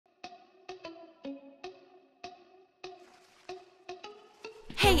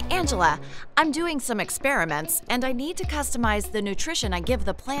Hey, Angela, I'm doing some experiments and I need to customize the nutrition I give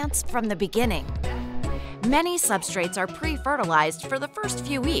the plants from the beginning. Many substrates are pre-fertilized for the first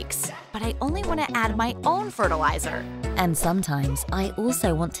few weeks, but I only want to add my own fertilizer. And sometimes I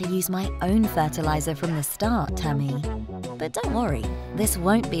also want to use my own fertilizer from the start, Tammy. But don't worry, this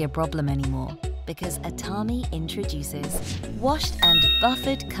won't be a problem anymore because Atami introduces Washed and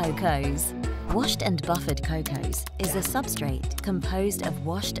Buffered Cocos. Washed and Buffered Cocos is a substrate composed of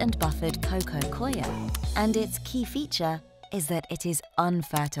washed and buffered coco coir, and its key feature is that it is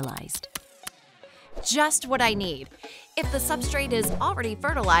unfertilized. Just what I need. If the substrate is already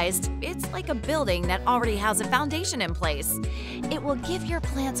fertilized, it's like a building that already has a foundation in place. It will give your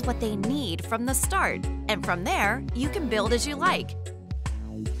plants what they need from the start, and from there, you can build as you like.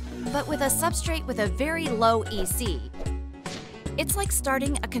 But with a substrate with a very low EC, it's like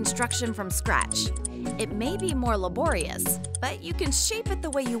starting a construction from scratch. It may be more laborious, but you can shape it the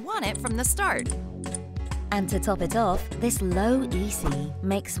way you want it from the start. And to top it off, this low EC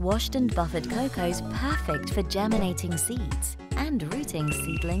makes washed and buffered cocos perfect for germinating seeds and rooting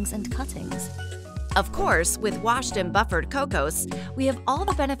seedlings and cuttings. Of course, with washed and buffered cocos, we have all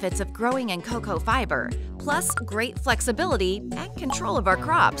the benefits of growing in cocoa fiber, plus great flexibility and control of our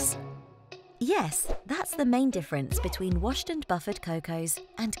crops. Yes, that's the main difference between washed and buffered cocos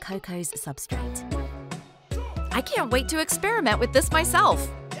and coco's substrate. I can't wait to experiment with this myself.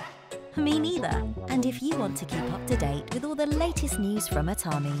 Me neither. And if you want to keep up to date with all the latest news from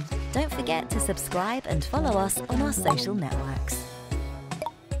Atami, don't forget to subscribe and follow us on our social networks.